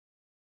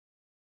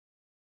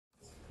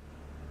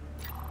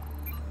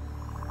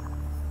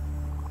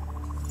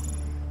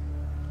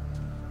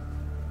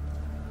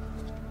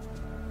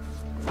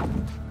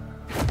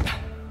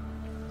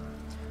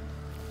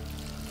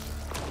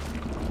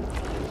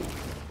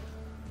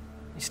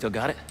You still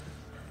got it?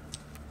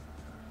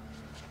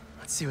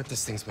 Let's see what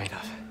this thing's made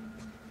of.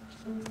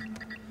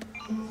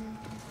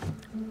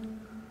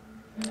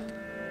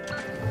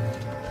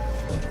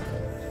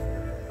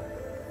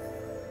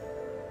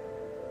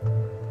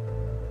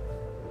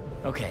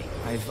 Okay,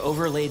 I've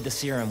overlaid the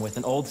serum with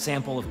an old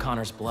sample of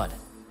Connor's blood.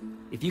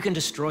 If you can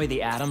destroy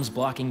the atoms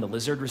blocking the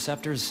lizard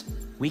receptors,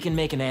 we can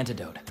make an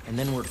antidote, and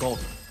then we're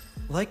golden.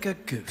 Like a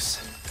goose.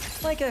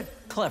 Like a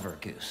clever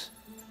goose.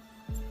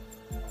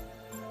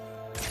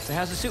 So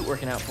how's the suit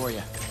working out for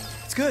you?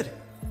 It's good.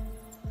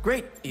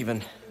 Great,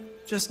 even.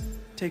 Just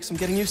takes some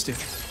getting used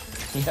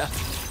to. Yeah.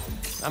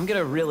 I'm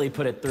gonna really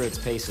put it through its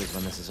paces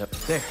when this is up.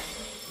 There.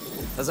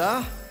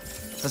 Huzzah!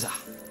 Huzzah.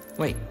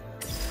 Wait.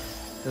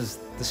 Does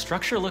the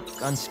structure look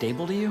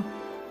unstable to you?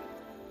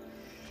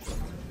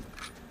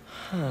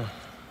 Huh.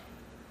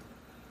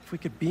 If we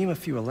could beam a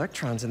few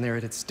electrons in there,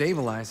 it'd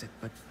stabilize it,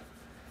 but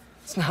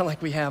it's not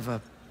like we have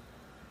a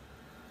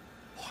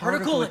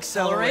particle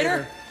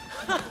accelerator.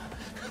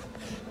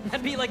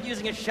 That'd be like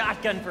using a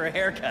shotgun for a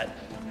haircut.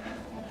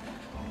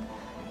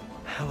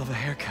 Hell of a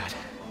haircut.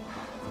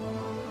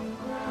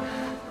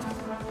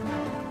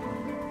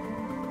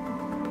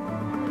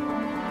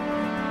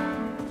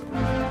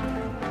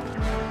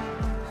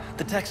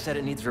 The text said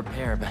it needs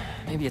repair, but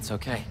maybe it's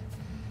okay.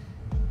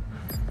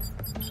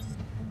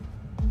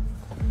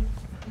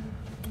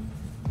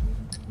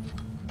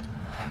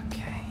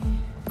 Okay.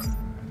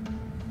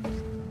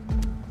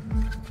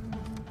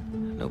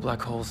 No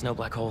black holes, no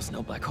black holes,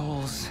 no black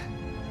holes.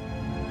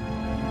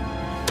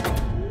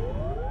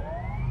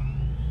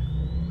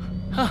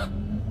 Huh.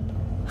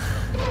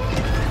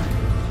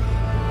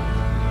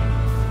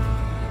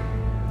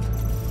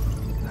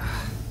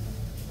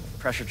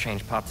 Pressure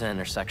change popped an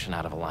intersection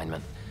out of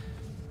alignment.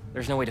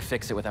 There's no way to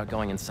fix it without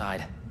going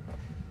inside.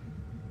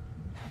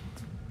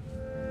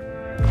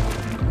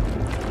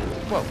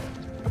 Whoa.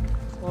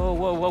 Whoa,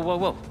 whoa, whoa, whoa,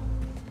 whoa.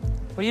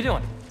 What are you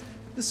doing?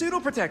 The suit will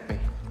protect me,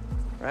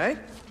 right?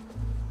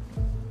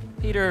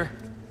 Peter,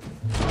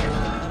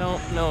 I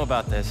don't know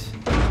about this.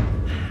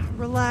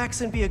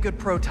 Relax and be a good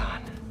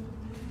proton.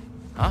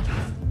 Huh?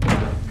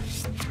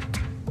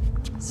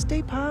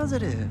 Stay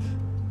positive.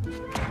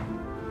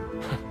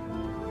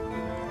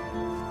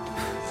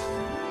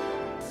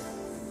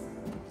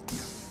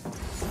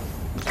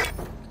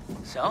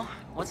 So,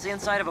 what's the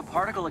inside of a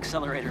particle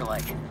accelerator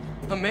like?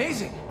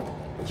 Amazing.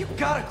 You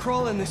gotta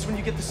crawl in this when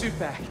you get the suit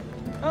back.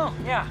 Oh,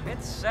 yeah,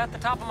 it's at the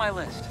top of my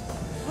list.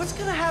 What's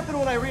gonna happen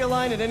when I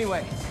realign it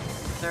anyway?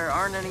 If there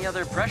aren't any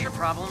other pressure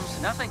problems,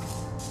 nothing.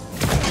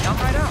 Jump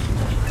right up.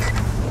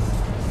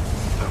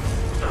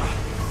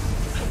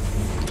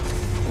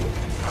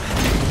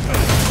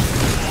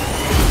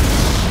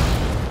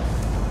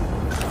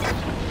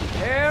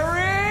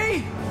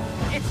 Harry!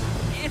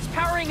 It's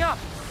powering up,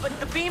 but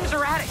the beams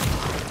are at it.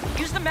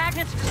 Use the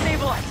magnets to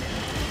stabilize it.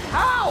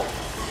 How?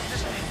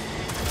 Just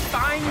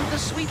find the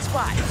sweet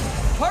spot.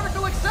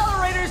 Particle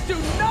accelerators do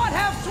not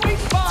have sweet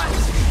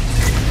spots!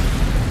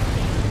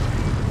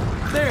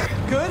 There,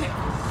 good?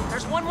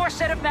 There's one more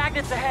set of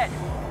magnets ahead.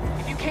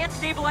 If you can't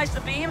stabilize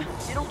the beam,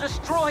 it'll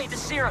destroy the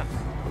serum.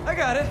 I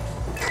got it.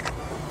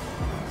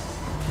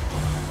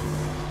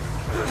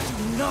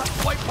 Do not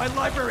wipe my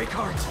library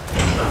cards.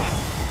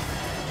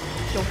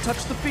 Don't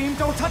touch the beam,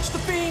 don't touch the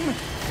beam!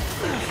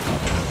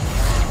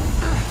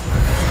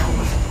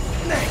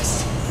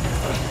 Next!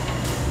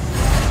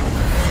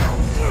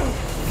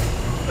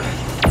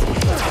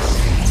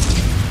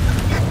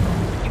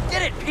 You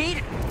did it,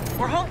 Pete!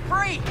 We're home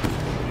free!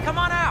 Come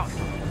on out!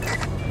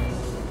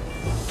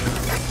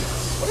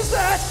 What is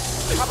that?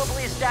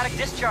 Probably a static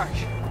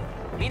discharge.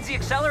 Means the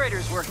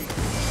accelerator's working.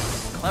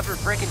 Clever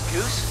frickin'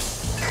 goose.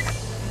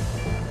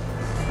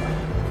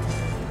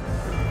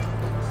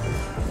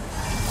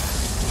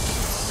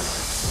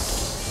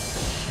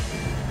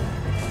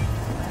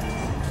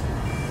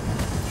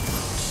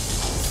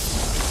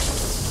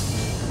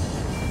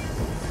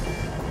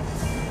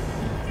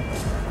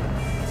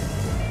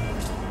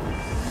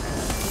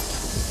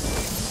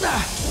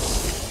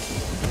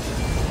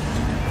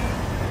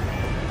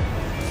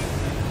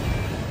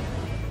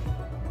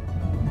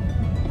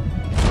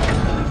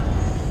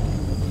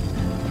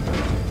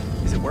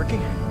 Is it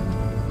working?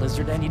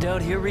 Lizard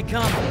antidote, here we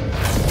come.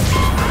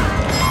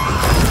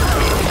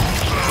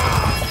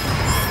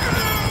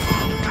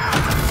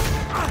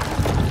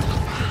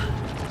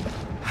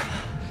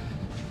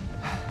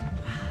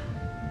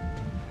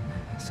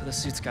 So the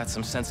suit's got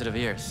some sensitive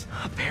ears.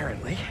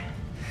 Apparently.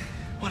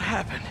 What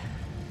happened?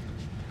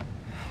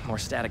 More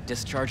static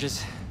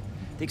discharges.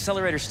 The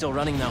accelerator's still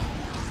running, though.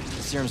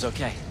 The serum's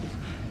okay.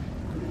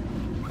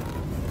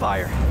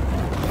 Fire.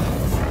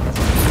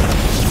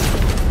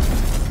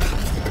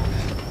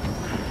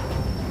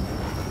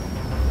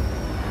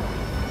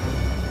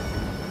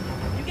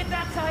 You get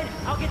that side,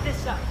 I'll get this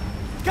side.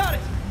 Got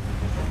it!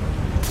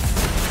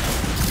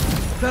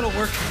 That'll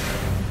work.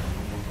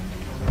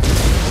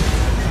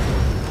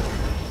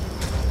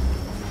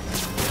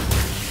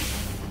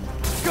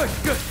 Good,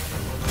 good.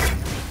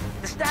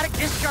 The static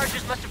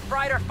discharges must have fried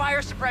fried our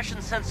fire suppression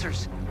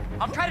sensors.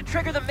 I'll try to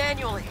trigger them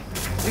manually.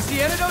 Is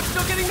the antidote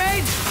still getting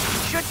made?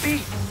 Should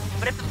be.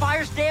 But if the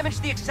fire's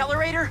damaged the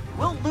accelerator,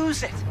 we'll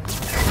lose it.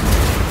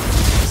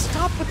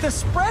 Stop with the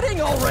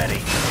spreading already!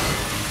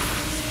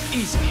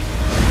 Easy.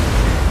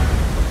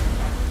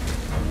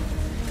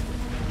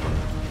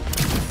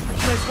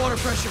 Nice water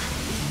pressure.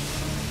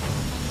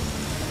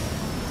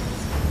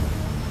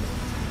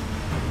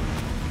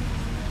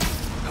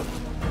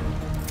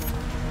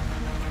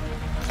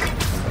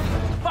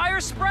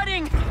 Fire's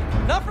spreading!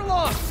 Not for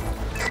long!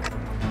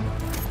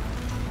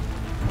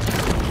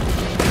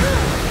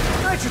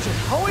 Nitrogen,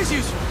 always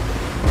useful.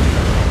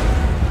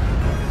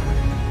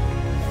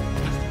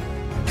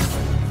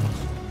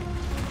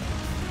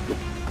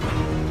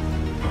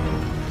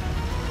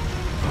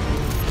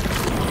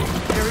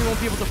 Harry won't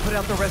be able to put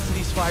out the rest of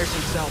these fires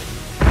himself.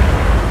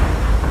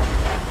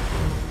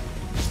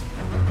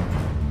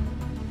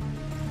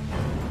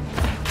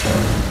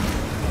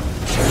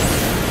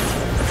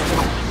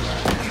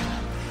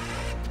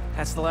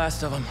 That's the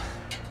last of them.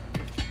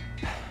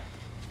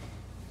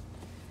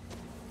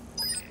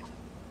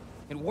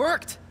 It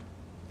worked!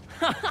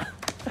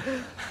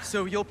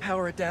 So you'll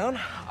power it down,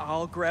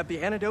 I'll grab the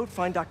antidote,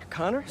 find Dr.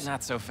 Connors?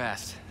 Not so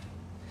fast.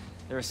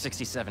 There are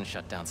 67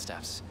 shutdown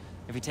steps.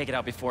 If we take it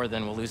out before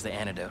then, we'll lose the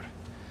antidote.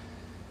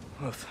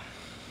 Oof.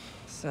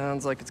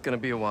 Sounds like it's gonna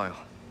be a while.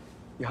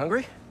 You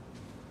hungry?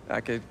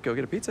 I could go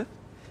get a pizza.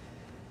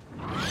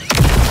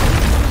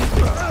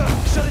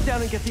 Shut it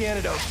down and get the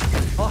antidote.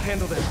 I'll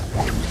handle this.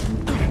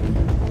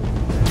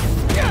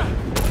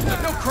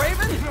 No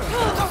Craven? I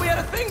thought we had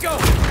a thing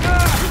going.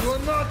 You're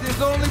not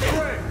his only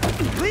prey.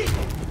 Lee,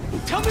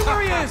 tell me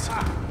where he is.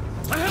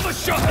 I have a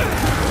shot.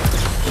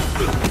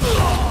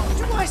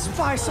 Do I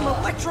spy some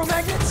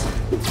electromagnets?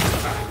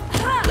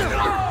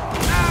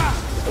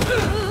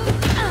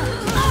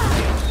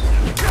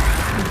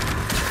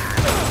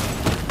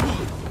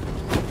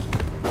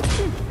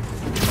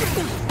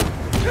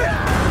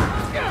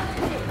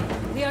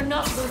 We are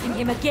not losing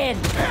him again.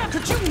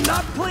 Could you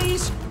not,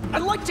 please?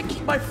 I'd like to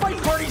keep my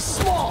fight parties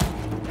small.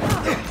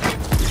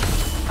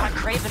 Thought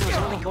Craven was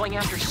only going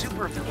after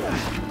supervillains.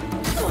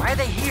 Why are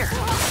they here?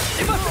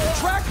 They must have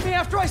tracked me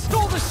after I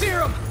stole the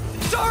serum.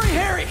 Sorry,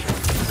 Harry.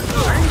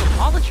 Why are you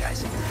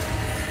apologizing?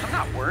 I'm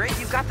not worried.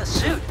 You got the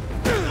suit.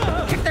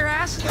 Kick their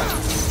asses.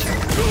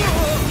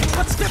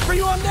 What step are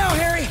you on now,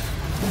 Harry?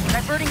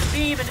 Diverting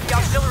beam into the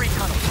auxiliary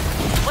tunnel.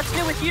 What's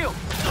new with you?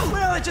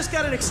 Well, I just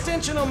got an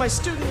extension on my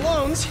student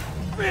loans.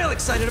 Real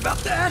excited about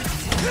that.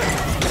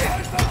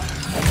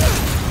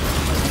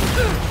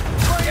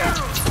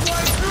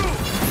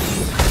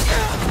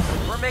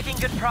 We're making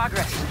good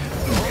progress.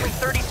 Only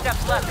 30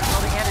 steps left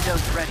until the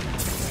antidote's ready.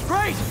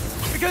 Great!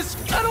 Because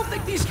I don't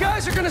think these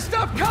guys are gonna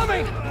stop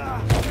coming!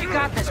 You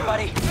got this,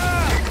 buddy.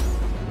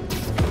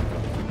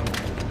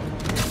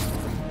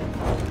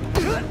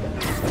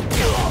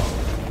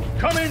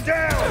 Coming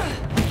down!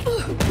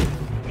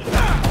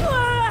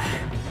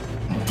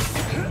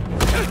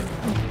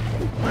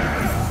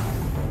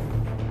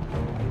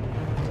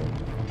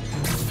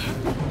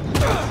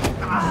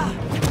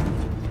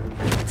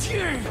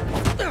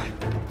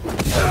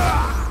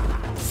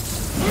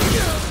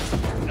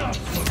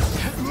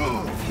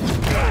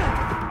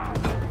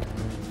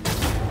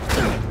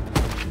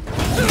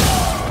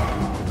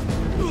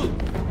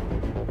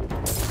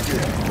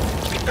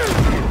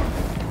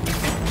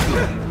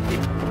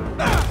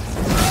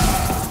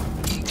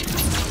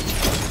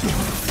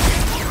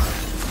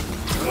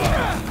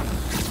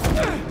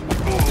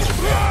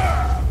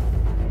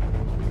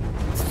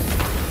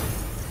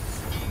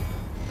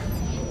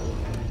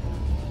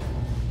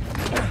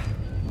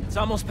 It's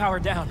almost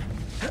powered down.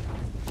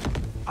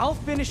 I'll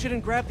finish it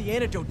and grab the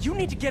antidote. You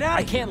need to get out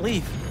I of here. can't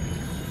leave.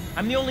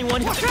 I'm the only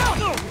one who... Watch out!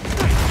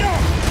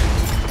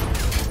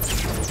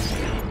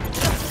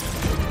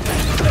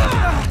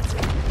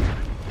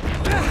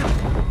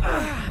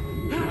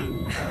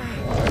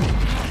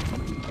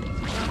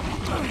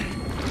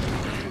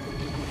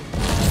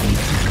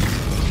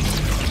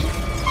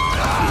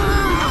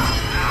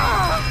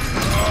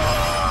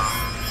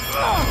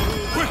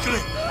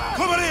 Quickly!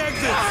 Cover the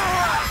exits!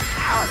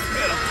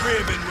 Get a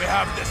Craven, we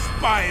have the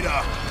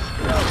spider!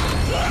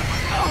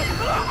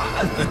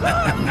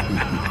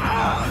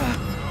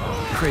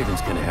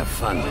 Craven's gonna have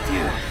fun with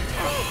you.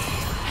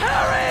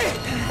 Harry!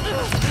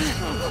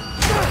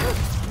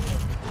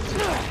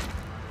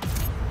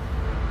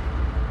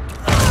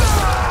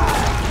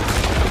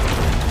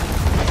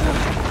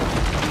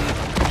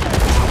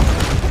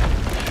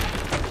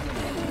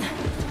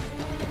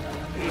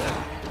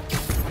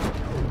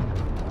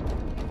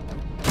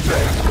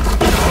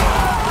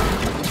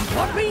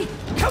 Want me?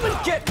 Come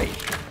and get me!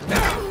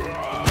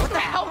 What the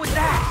hell was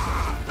that?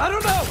 I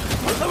don't know!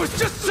 I was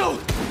just so...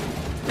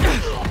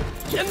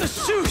 in the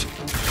suit!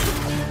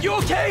 You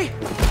okay?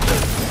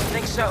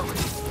 Think so.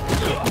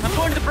 I'm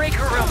going to the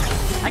breaker room.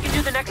 I can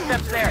do the next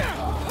steps there.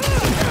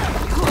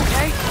 You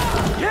okay?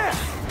 Yeah!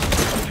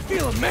 I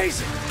feel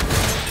amazing!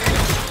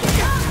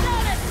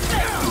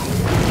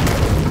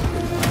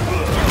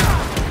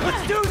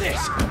 Let's do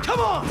this! Come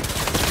on!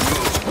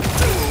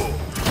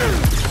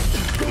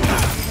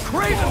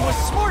 Craven was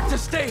smart to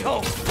stay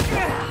home!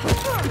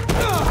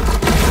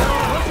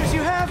 Hunters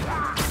you have?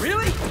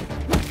 Really?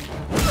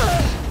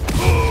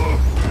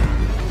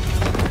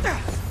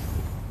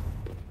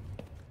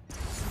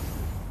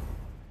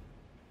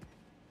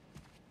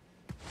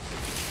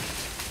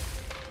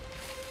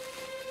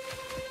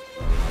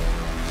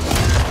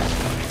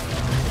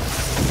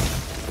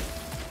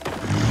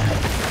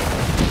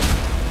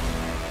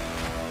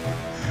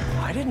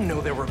 I didn't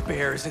know there were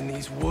bears in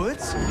these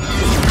woods.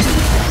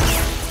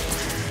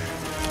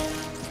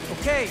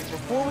 Okay,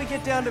 before we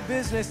get down to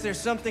business, there's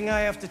something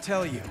I have to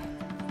tell you.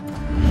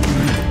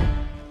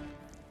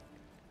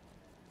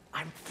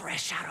 I'm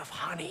fresh out of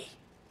honey.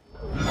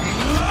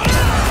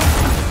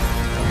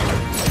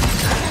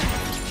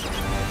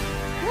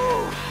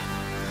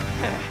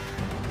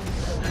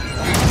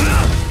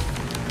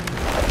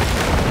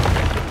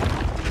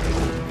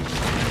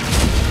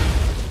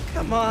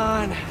 Come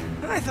on,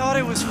 I thought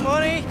it was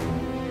funny.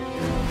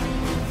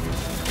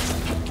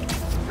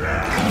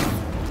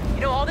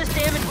 You know, all this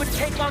damage wouldn't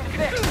take long to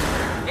fix.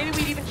 Maybe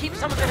we'd even keep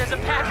some of it as a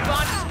patch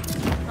bonus.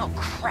 Oh,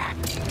 crap.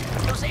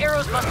 Those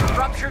arrows must have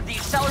ruptured the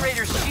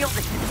accelerator's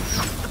shielding.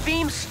 The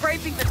beam's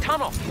scraping the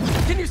tunnel.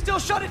 Can you still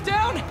shut it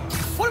down?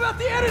 What about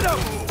the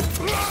antidote?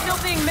 It's still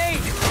being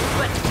made,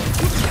 but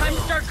time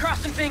to start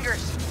crossing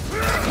fingers.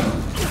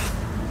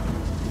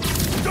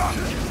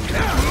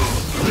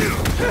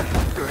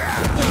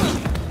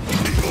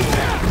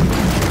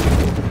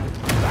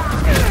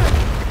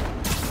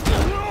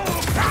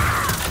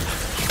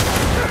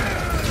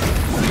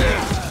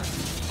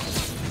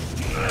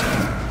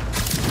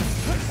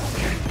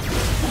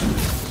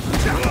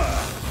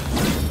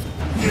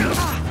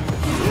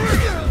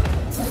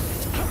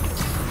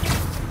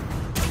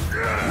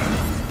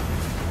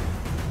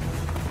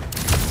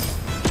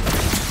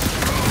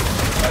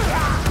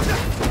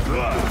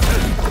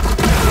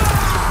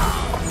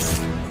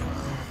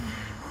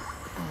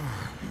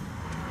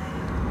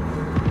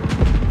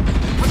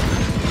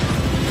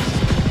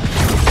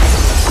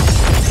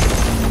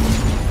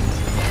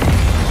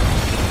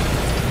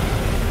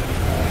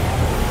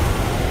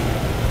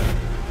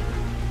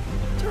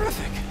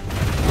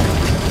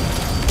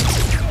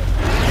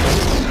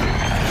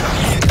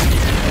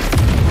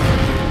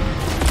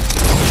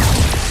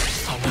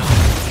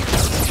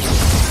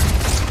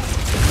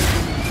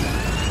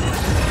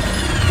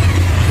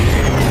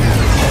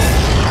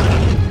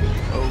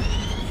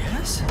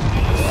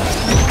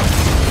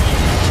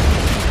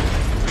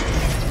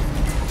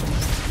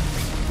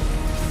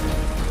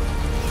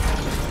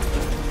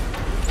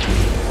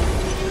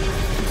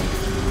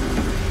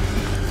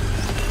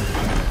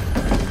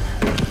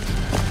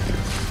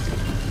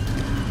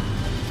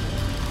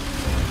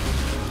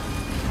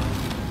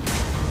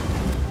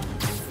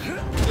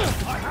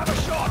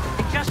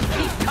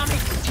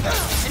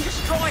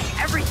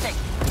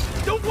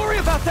 Don't worry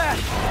about that!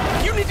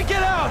 You need to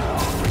get out!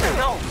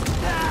 No.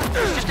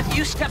 There's just a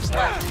few steps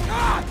left.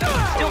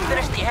 Still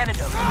finish the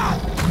antidote.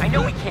 I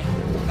know we can.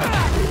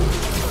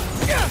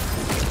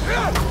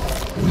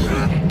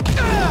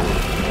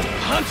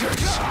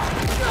 Hunters!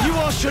 You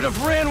all should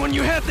have ran when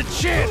you had the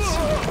chance!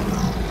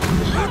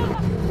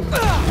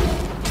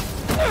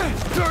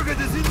 Target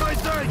is in my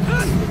sight!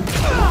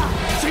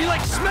 So you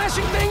like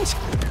smashing things?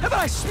 How about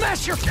I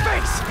smash your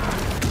face?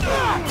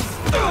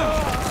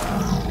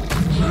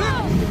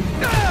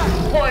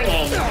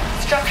 Warning.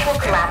 Structural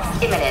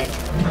collapse imminent.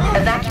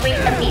 Evacuate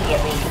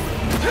immediately.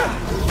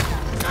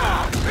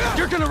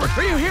 You're gonna...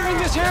 Are you hearing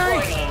this,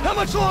 Harry? How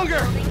much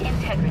longer?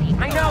 Integrity.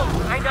 I know.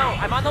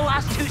 I'm on the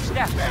last 2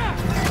 steps.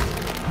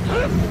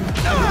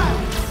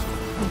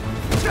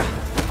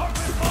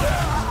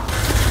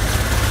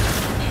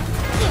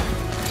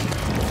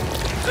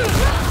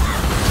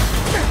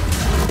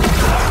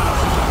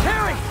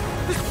 Harry!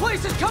 This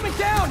place is coming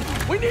down!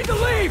 We need to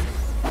leave!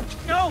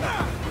 No!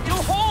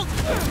 You'll hold!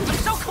 I'm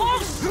so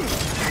close!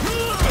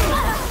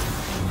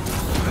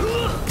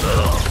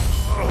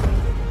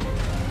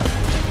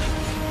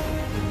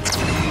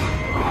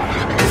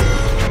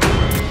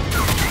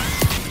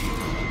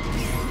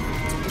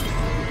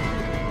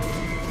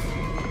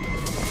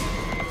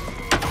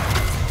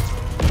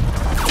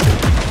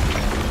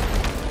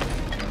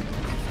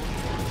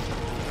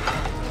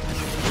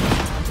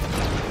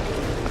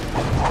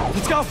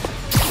 Let's go!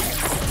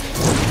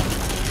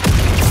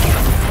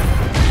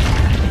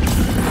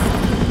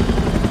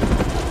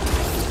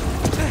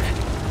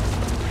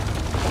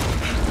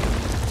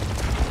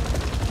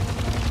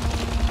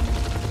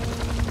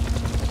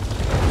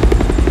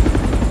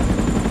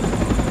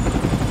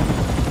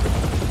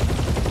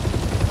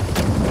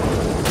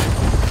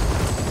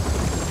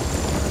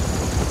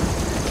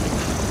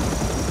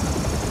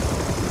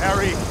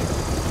 Harry!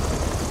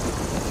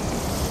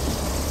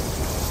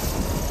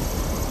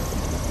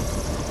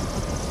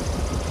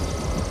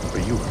 Are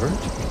you hurt?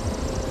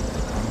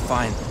 I'm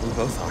fine. We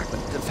both are, but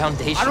the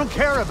Foundation... I don't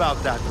care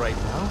about that right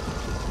now.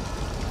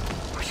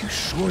 Are you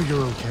sure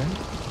you're okay?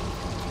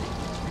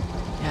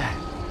 Yeah.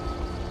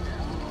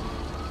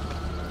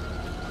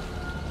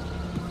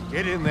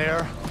 Get in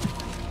there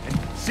and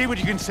See what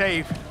you can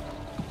save.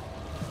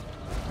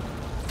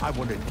 I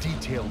want a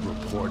detailed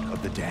report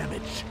of the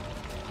damage.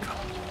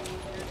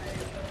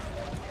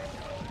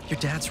 Your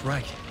dad's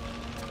right.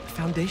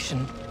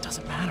 Foundation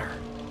doesn't matter.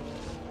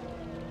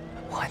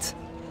 What?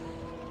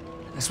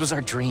 This was our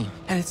dream.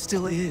 And it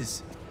still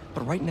is.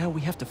 But right now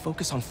we have to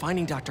focus on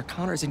finding Dr.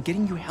 Connors and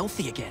getting you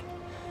healthy again.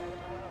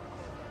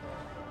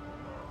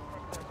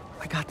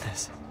 I got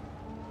this.